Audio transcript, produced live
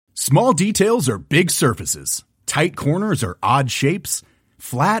Small details are big surfaces. Tight corners are odd shapes.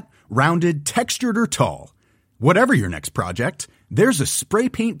 Flat, rounded, textured, or tall. Whatever your next project, there's a spray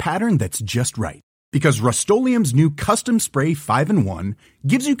paint pattern that's just right. Because Rust-Oleum's new Custom Spray 5-in-1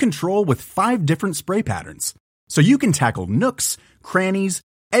 gives you control with 5 different spray patterns. So you can tackle nooks, crannies,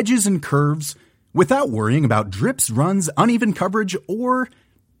 edges, and curves without worrying about drips, runs, uneven coverage, or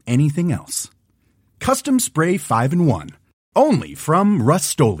anything else. Custom Spray 5-in-1. Only from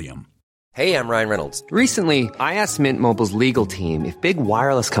Rust-Oleum. Hey, I'm Ryan Reynolds. Recently, I asked Mint Mobile's legal team if big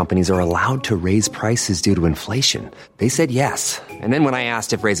wireless companies are allowed to raise prices due to inflation. They said yes. And then when I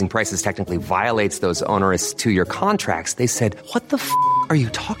asked if raising prices technically violates those onerous 2-year contracts, they said, "What the f*** are you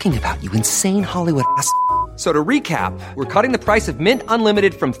talking about, you insane Hollywood ass f- So to recap, we're cutting the price of Mint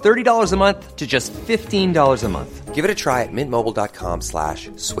Unlimited from $30 a month to just $15 a month. Give it a try at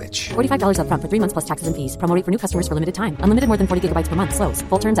mintmobile.com/switch. $45 up front for 3 months plus taxes and fees. Promo rate for new customers for limited time. Unlimited more than 40 gigabytes per month. Slows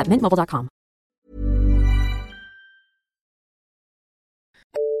full terms at mintmobile.com.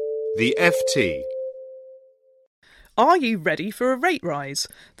 The FT. Are you ready for a rate rise?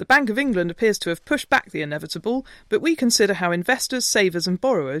 The Bank of England appears to have pushed back the inevitable, but we consider how investors, savers and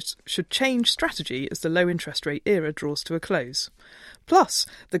borrowers should change strategy as the low interest rate era draws to a close. Plus,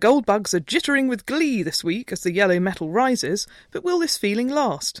 the gold bugs are jittering with glee this week as the yellow metal rises, but will this feeling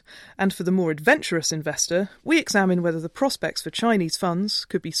last? And for the more adventurous investor, we examine whether the prospects for Chinese funds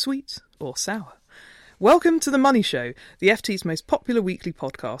could be sweet or sour. Welcome to The Money Show, the FT's most popular weekly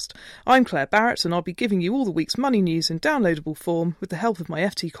podcast. I'm Claire Barrett and I'll be giving you all the week's money news in downloadable form with the help of my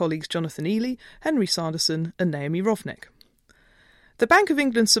FT colleagues Jonathan Ely, Henry Sanderson and Naomi Rovnick. The Bank of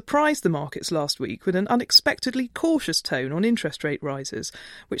England surprised the markets last week with an unexpectedly cautious tone on interest rate rises,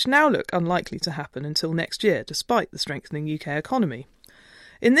 which now look unlikely to happen until next year despite the strengthening UK economy.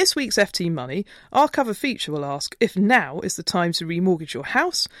 In this week's FT Money, our cover feature will ask if now is the time to remortgage your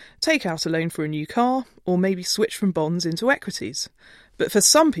house, take out a loan for a new car, or maybe switch from bonds into equities. But for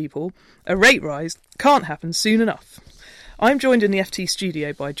some people, a rate rise can't happen soon enough. I'm joined in the FT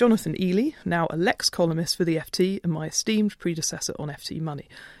studio by Jonathan Ely, now a Lex columnist for the FT and my esteemed predecessor on FT Money.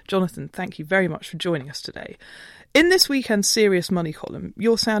 Jonathan, thank you very much for joining us today. In this weekend's Serious Money column,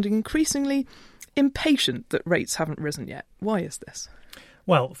 you're sounding increasingly impatient that rates haven't risen yet. Why is this?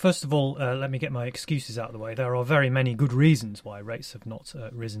 Well, first of all, let me get my excuses out of the way. There are very many good reasons why rates have not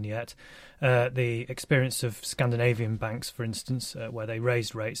risen yet. The experience of Scandinavian banks, for instance, where they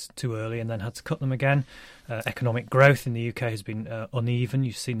raised rates too early and then had to cut them again. Economic growth in the UK has been uneven.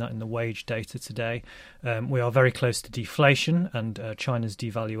 You've seen that in the wage data today. We are very close to deflation, and China's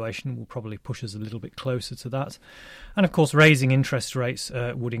devaluation will probably push us a little bit closer to that. And, of course, raising interest rates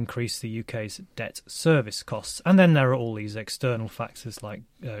would increase the UK's debt service costs. And then there are all these external factors like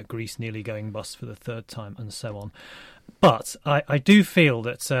Greece nearly going bust for the third time and so on. But I do feel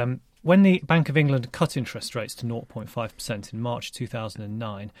that when the Bank of England cut interest rates to 0.5% in March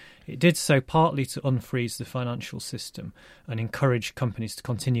 2009, it did so partly to unfreeze the financial system and encourage companies to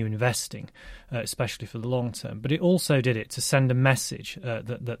continue investing, especially for the long term. But it also did it to send a message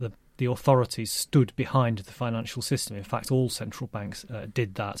that the authorities stood behind the financial system. In fact, all central banks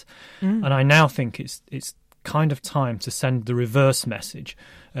did that. And I now think it's kind of time to send the reverse message,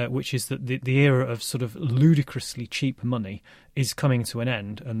 which is that the era of sort of ludicrously cheap money is coming to an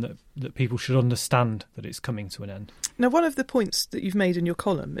end, and that people should understand that it's coming to an end. Now, one of the points that you've made in your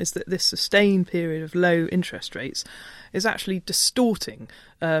column is that this sustained period of low interest rates is actually distorting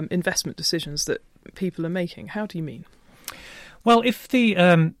investment decisions that people are making. How do you mean? Well, if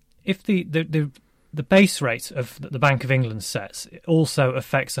the base rate of that the Bank of England sets also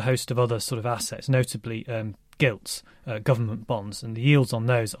affects a host of other sort of assets, notably gilts, government bonds, and the yields on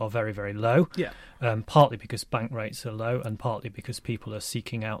those are very, very low. Yeah. Partly because bank rates are low, and partly because people are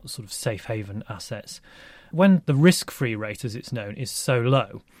seeking out sort of safe haven assets. When the risk-free rate, as it's known, is so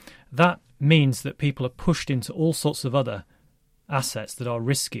low, that means that people are pushed into all sorts of other assets that are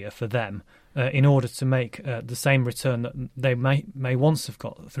riskier for them in order to make the same return that they may once have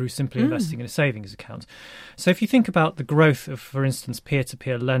got through simply investing in a savings account. So if you think about the growth of, for instance,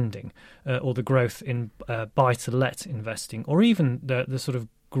 peer-to-peer lending or the growth in buy-to-let investing, or even the sort of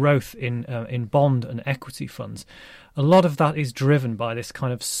growth in bond and equity funds, a lot of that is driven by this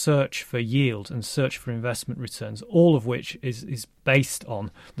kind of search for yield and search for investment returns, all of which is based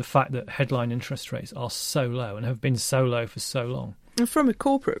on the fact that headline interest rates are so low and have been so low for so long. And from a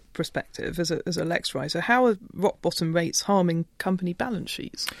corporate perspective, as a Lex writer, how are rock-bottom rates harming company balance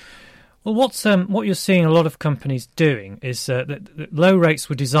sheets? Well, what you're seeing a lot of companies doing is that low rates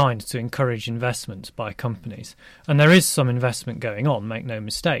were designed to encourage investment by companies. And there is some investment going on, make no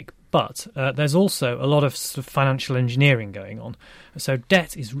mistake. But there's also a lot of sort of financial engineering going on. So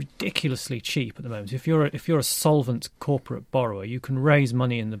debt is ridiculously cheap at the moment. If you're a solvent corporate borrower, you can raise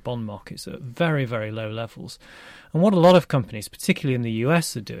money in the bond markets at very, very low levels. And what a lot of companies, particularly in the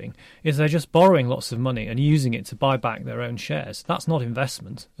US, are doing is they're just borrowing lots of money and using it to buy back their own shares. That's not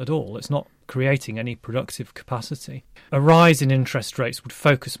investment at all. It's not creating any productive capacity. A rise in interest rates would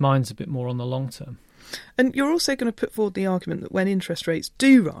focus minds a bit more on the long term. And you're also going to put forward the argument that when interest rates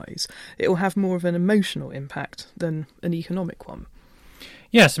do rise, it will have more of an emotional impact than an economic one.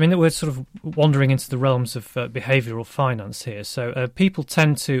 Yes, I mean, we're sort of wandering into the realms of behavioural finance here. So people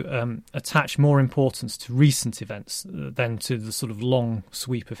tend to attach more importance to recent events than to the sort of long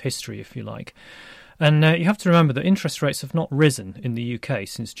sweep of history, if you like. And you have to remember that interest rates have not risen in the UK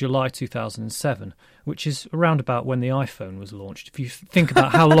since July 2007, which is around about when the iPhone was launched. If you think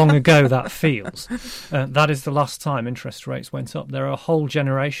about how long ago that feels, that is the last time interest rates went up. There are a whole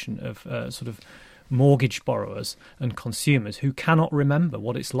generation of sort of mortgage borrowers and consumers who cannot remember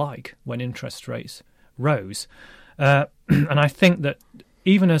what it's like when interest rates rose. And I think that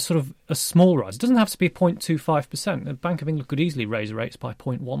even a sort of a small rise, it doesn't have to be 0.25%. The Bank of England could easily raise rates by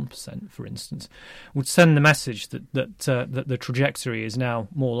 0.1%, for instance, would send the message that the trajectory is now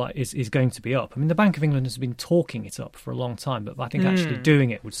more like is going to be up. I mean, the Bank of England has been talking it up for a long time, but I think actually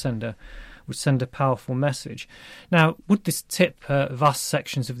doing it would send a powerful message. Now, would this tip vast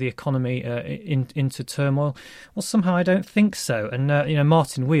sections of the economy into turmoil? Well, somehow I don't think so. And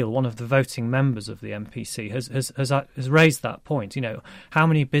Martin Wheel, one of the voting members of the MPC, has raised that point. How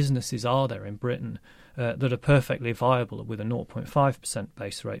many businesses are there in Britain that are perfectly viable with a 0.5%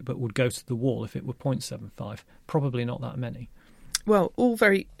 base rate, but would go to the wall if it were 0.75? Probably not that many. Well, all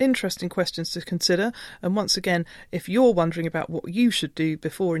very interesting questions to consider. And once again, if you're wondering about what you should do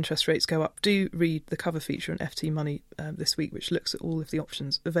before interest rates go up, do read the cover feature on FT Money this week, which looks at all of the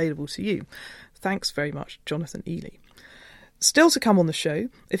options available to you. Thanks very much, Jonathan Ely. Still to come on the show,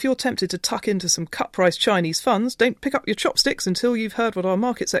 if you're tempted to tuck into some cut-price Chinese funds, don't pick up your chopsticks until you've heard what our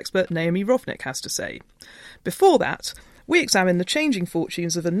markets expert Naomi Rovnick has to say. Before that, we examine the changing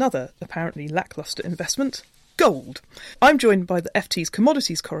fortunes of another apparently lacklustre investment, gold. I'm joined by the FT's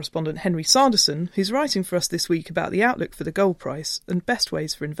commodities correspondent Henry Sanderson, who's writing for us this week about the outlook for the gold price and best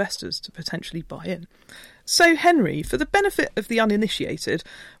ways for investors to potentially buy in. So, Henry, for the benefit of the uninitiated,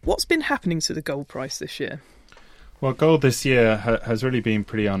 what's been happening to the gold price this year? Well, gold this year has really been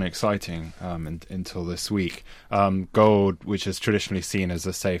pretty unexciting until this week. Gold, which is traditionally seen as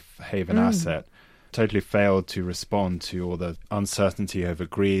a safe haven asset, totally failed to respond to all the uncertainty over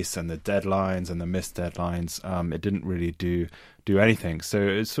Greece and the deadlines and the missed deadlines. It didn't really do anything. So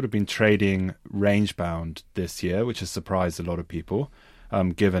it's sort of been trading range bound this year, which has surprised a lot of people,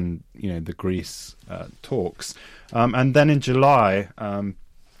 given the Greece talks. And then in July,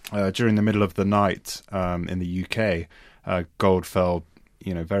 during the middle of the night in the UK, gold fell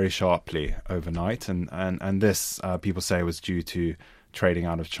very sharply overnight, and this people say was due to trading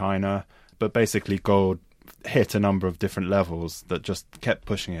out of China. But basically, gold hit a number of different levels that just kept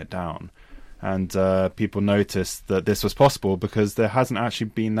pushing it down. And people noticed that this was possible because there hasn't actually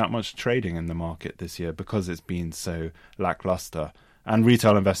been that much trading in the market this year because it's been so lackluster. And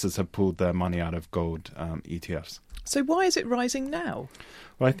retail investors have pulled their money out of gold ETFs. So why is it rising now?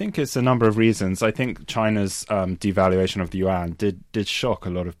 Well, I think it's a number of reasons. I think China's devaluation of the yuan did shock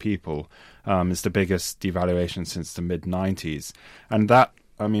a lot of people. It's the biggest devaluation since the mid-90s. And that,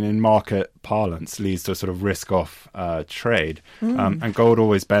 in market parlance, leads to a sort of risk-off trade. And gold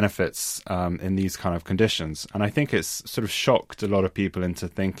always benefits in these kind of conditions. And I think it's sort of shocked a lot of people into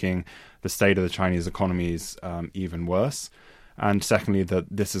thinking the state of the Chinese economy is even worse. And secondly, that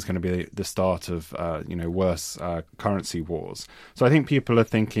this is going to be the start of, worse currency wars. So I think people are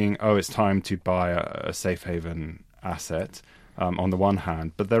thinking, it's time to buy a safe haven asset on the one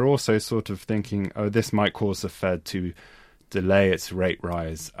hand. But they're also sort of thinking, this might cause the Fed to delay its rate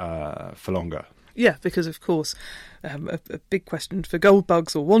rise for longer. Yeah, because of course, a big question for gold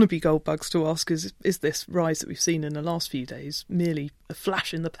bugs or wannabe gold bugs to ask is this rise that we've seen in the last few days merely a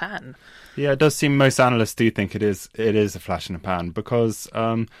flash in the pan? Yeah, it does seem most analysts do think it is a flash in the pan because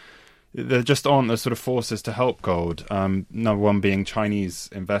there just aren't the sort of forces to help gold. Number one being Chinese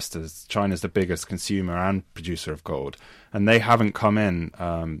investors. China's the biggest consumer and producer of gold. And they haven't come in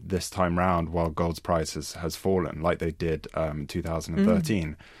this time round while gold's price has fallen like they did in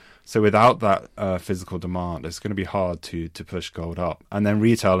 2013. So without that physical demand, it's going to be hard to push gold up. And then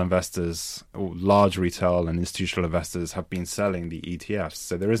retail investors, or large retail and institutional investors, have been selling the ETFs.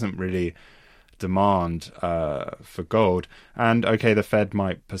 So there isn't really demand for gold. And okay, the Fed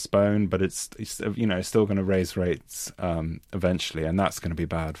might postpone, but it's still going to raise rates eventually, and that's going to be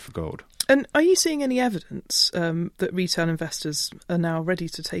bad for gold. And are you seeing any evidence that retail investors are now ready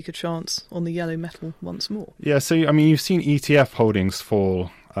to take a chance on the yellow metal once more? Yeah, so you've seen ETF holdings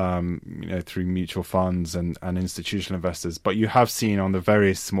fall through mutual funds and institutional investors, but you have seen on the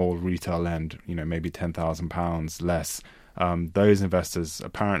very small retail end, maybe £10,000 less. Those investors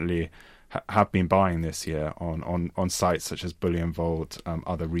apparently have been buying this year on sites such as Bullion Vault,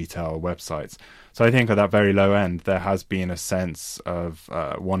 other retail websites. So I think at that very low end, there has been a sense of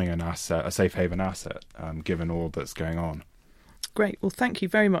wanting an asset, a safe haven asset, given all that's going on. Great. Well, thank you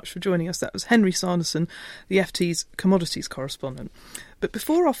very much for joining us. That was Henry Sanderson, the FT's commodities correspondent. But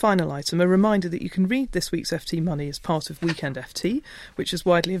before our final item, a reminder that you can read this week's FT Money as part of Weekend FT, which is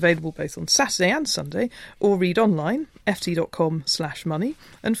widely available both on Saturday and Sunday, or read online, ft.com/money,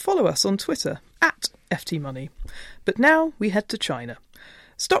 and follow us on Twitter, @FTMoney. But now we head to China.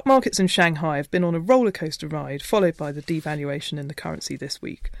 Stock markets in Shanghai have been on a roller coaster ride, followed by the devaluation in the currency this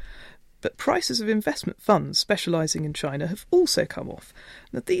week. But prices of investment funds specialising in China have also come off.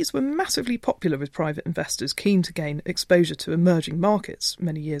 Now, these were massively popular with private investors keen to gain exposure to emerging markets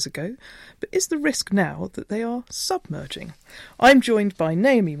many years ago. But is the risk now that they are submerging? I'm joined by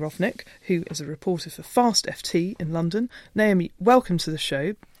Naomi Rovnick, who is a reporter for Fast FT in London. Naomi, welcome to the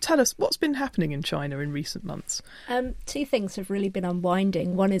show. Tell us, what's been happening in China in recent months? Two things have really been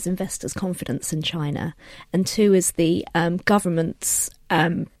unwinding. One is investors' confidence in China, and two is the government's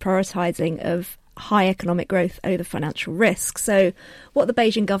prioritising of high economic growth over financial risk. So what the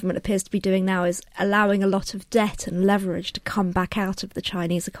Beijing government appears to be doing now is allowing a lot of debt and leverage to come back out of the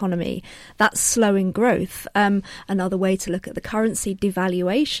Chinese economy. That's slowing growth. Another way to look at the currency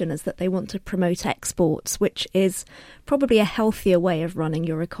devaluation is that they want to promote exports, which is probably a healthier way of running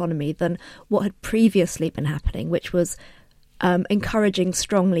your economy than what had previously been happening, which was encouraging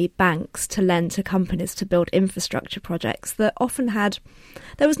strongly banks to lend to companies to build infrastructure projects that often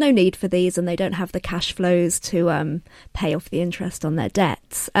there was no need for these, and they don't have the cash flows to pay off the interest on their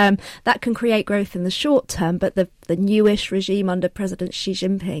debts. That can create growth in the short term, but the newish regime under President Xi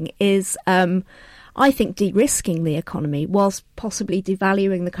Jinping is I think de-risking the economy whilst possibly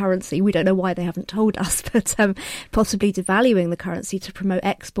devaluing the currency. We don't know why they haven't told us, but possibly devaluing the currency to promote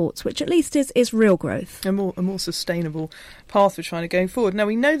exports, which at least is real growth. A more sustainable path for China going forward. Now,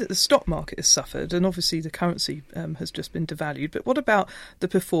 we know that the stock market has suffered, and obviously the currency has just been devalued. But what about the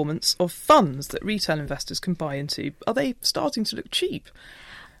performance of funds that retail investors can buy into? Are they starting to look cheap?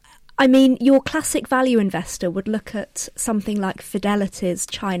 I mean, your classic value investor would look at something like Fidelity's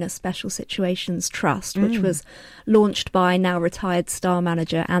China Special Situations Trust, which was launched by now retired star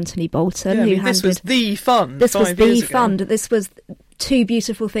manager Anthony Bolton. This was the fund. This was the fund. This was two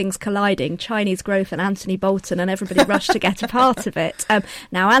beautiful things colliding, Chinese growth and Anthony Bolton, and everybody rushed to get a part of it.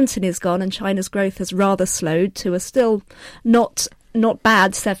 Now Anthony's gone and China's growth has rather slowed to a still not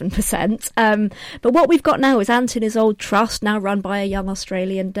bad 7%. But what we've got now is Anthony's old trust, now run by a young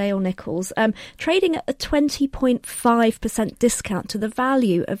Australian, Dale Nichols, trading at a 20.5% discount to the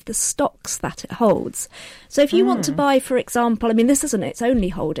value of the stocks that it holds. So if you want to buy, for example, I mean, this isn't its only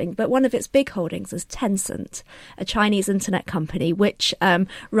holding, but one of its big holdings is Tencent, a Chinese internet company which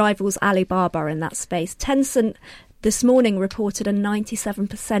rivals Alibaba in that space. Tencent this morning reported a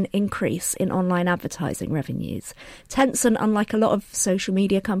 97% increase in online advertising revenues. Tencent, unlike a lot of social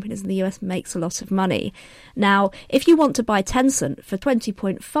media companies in the US, makes a lot of money. Now, if you want to buy Tencent for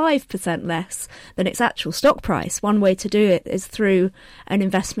 20.5% less than its actual stock price, one way to do it is through an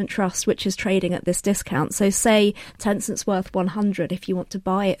investment trust which is trading at this discount. So say Tencent's worth 100. If you want to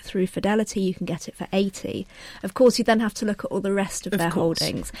buy it through Fidelity, you can get it for 80. Of course, you then have to look at all the rest of their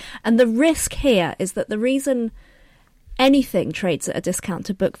holdings. And the risk here is that the reason anything trades at a discount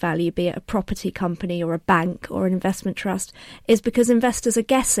to book value, be it a property company or a bank or an investment trust, is because investors are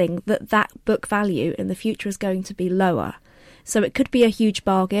guessing that book value in the future is going to be lower. So it could be a huge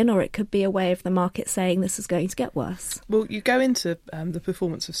bargain, or it could be a way of the market saying this is going to get worse. Well, you go into the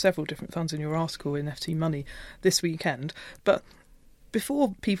performance of several different funds in your article in FT Money this weekend, but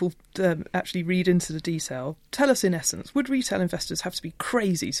before people actually read into the detail, tell us in essence, would retail investors have to be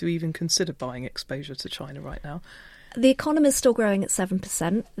crazy to even consider buying exposure to China right now? The economy is still growing at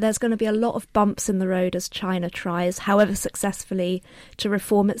 7%. There's going to be a lot of bumps in the road as China tries, however successfully, to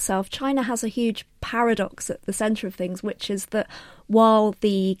reform itself. China has a huge paradox at the centre of things, which is that while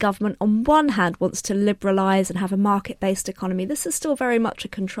the government on one hand wants to liberalise and have a market-based economy, this is still very much a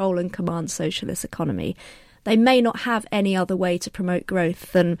control and command socialist economy. they may not have any other way to promote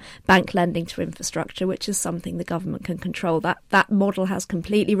growth than bank lending to infrastructure, which is something the government can control. That model has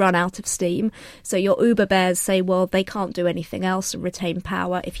completely run out of steam. So your Uber bears say, well, they can't do anything else and retain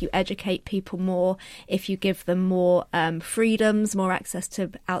power. If you educate people more, if you give them more freedoms, more access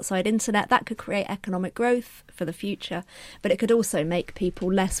to outside internet, that could create economic growth for the future. But it could also make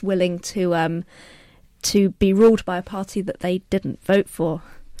people less willing to be ruled by a party that they didn't vote for.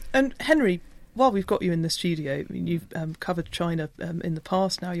 And Henry, while we've got you in the studio, you've covered China in the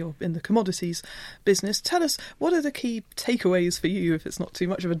past, now you're in the commodities business. Tell us, what are the key takeaways for you, if it's not too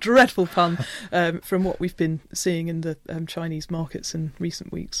much of a dreadful pun, from what we've been seeing in the Chinese markets in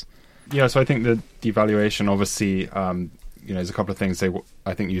recent weeks? Yeah, so I think the devaluation, obviously, there's a couple of things.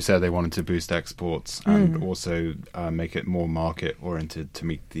 I think you said they wanted to boost exports and also make it more market-oriented to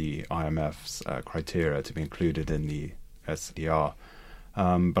meet the IMF's criteria to be included in the SDR.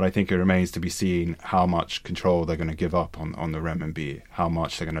 But I think it remains to be seen how much control they're going to give up on the renminbi, how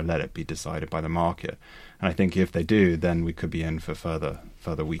much they're going to let it be decided by the market. And I think if they do, then we could be in for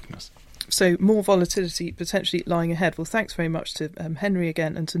further weakness. So more volatility potentially lying ahead. Well, thanks very much to Henry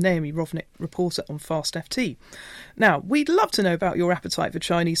again and to Naomi Rovnick, reporter on Fast FT. Now, we'd love to know about your appetite for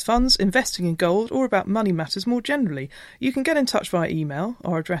Chinese funds, investing in gold, or about money matters more generally. You can get in touch via email.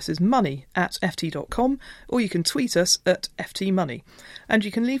 Our address is money@ft.com, or you can tweet us at ftmoney. And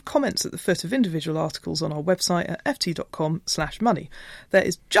you can leave comments at the foot of individual articles on our website at ft.com/money. There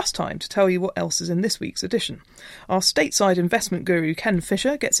is just time to tell you what else is in this week's edition. Our stateside investment guru Ken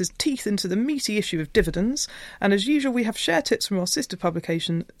Fisher gets his teeth into the meaty issue of dividends, and as usual we have share tips from our sister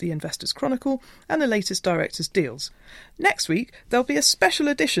publication, The Investors Chronicle, and the latest directors' deals. Next week there'll be a special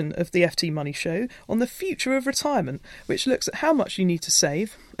edition of the FT Money Show on the future of retirement, which looks at how much you need to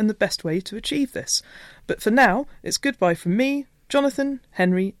save and the best way to achieve this. But for now, it's goodbye from me, Jonathan,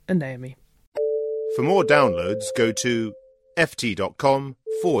 Henry and Naomi. For more downloads, go to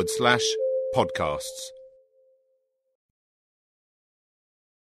ft.com/podcasts.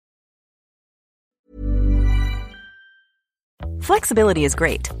 Flexibility is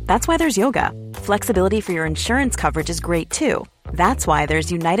great. That's why there's yoga. Flexibility for your insurance coverage is great too. That's why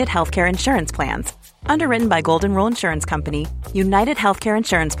there's United Healthcare Insurance Plans. Underwritten by Golden Rule Insurance Company, United Healthcare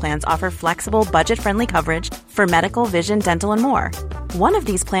Insurance Plans offer flexible, budget-friendly coverage for medical, vision, dental, and more. One of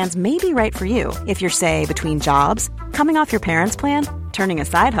these plans may be right for you if you're, say, between jobs, coming off your parents' plan, turning a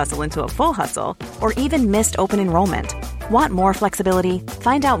side hustle into a full hustle, or even missed open enrollment. Want more flexibility?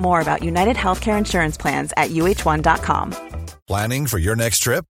 Find out more about United Healthcare Insurance Plans at uh1.com. Planning for your next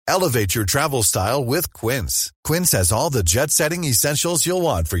trip? Elevate your travel style with Quince. Quince has all the jet-setting essentials you'll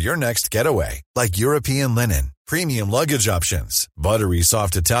want for your next getaway, like European linen, premium luggage options, buttery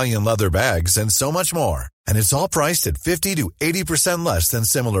soft Italian leather bags, and so much more. And it's all priced at 50 to 80% less than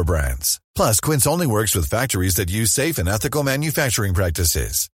similar brands. Plus, Quince only works with factories that use safe and ethical manufacturing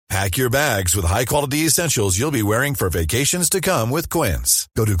practices. Pack your bags with high-quality essentials you'll be wearing for vacations to come with Quince.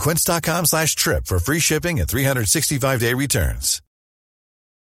 Go to quince.com/trip for free shipping and 365-day returns.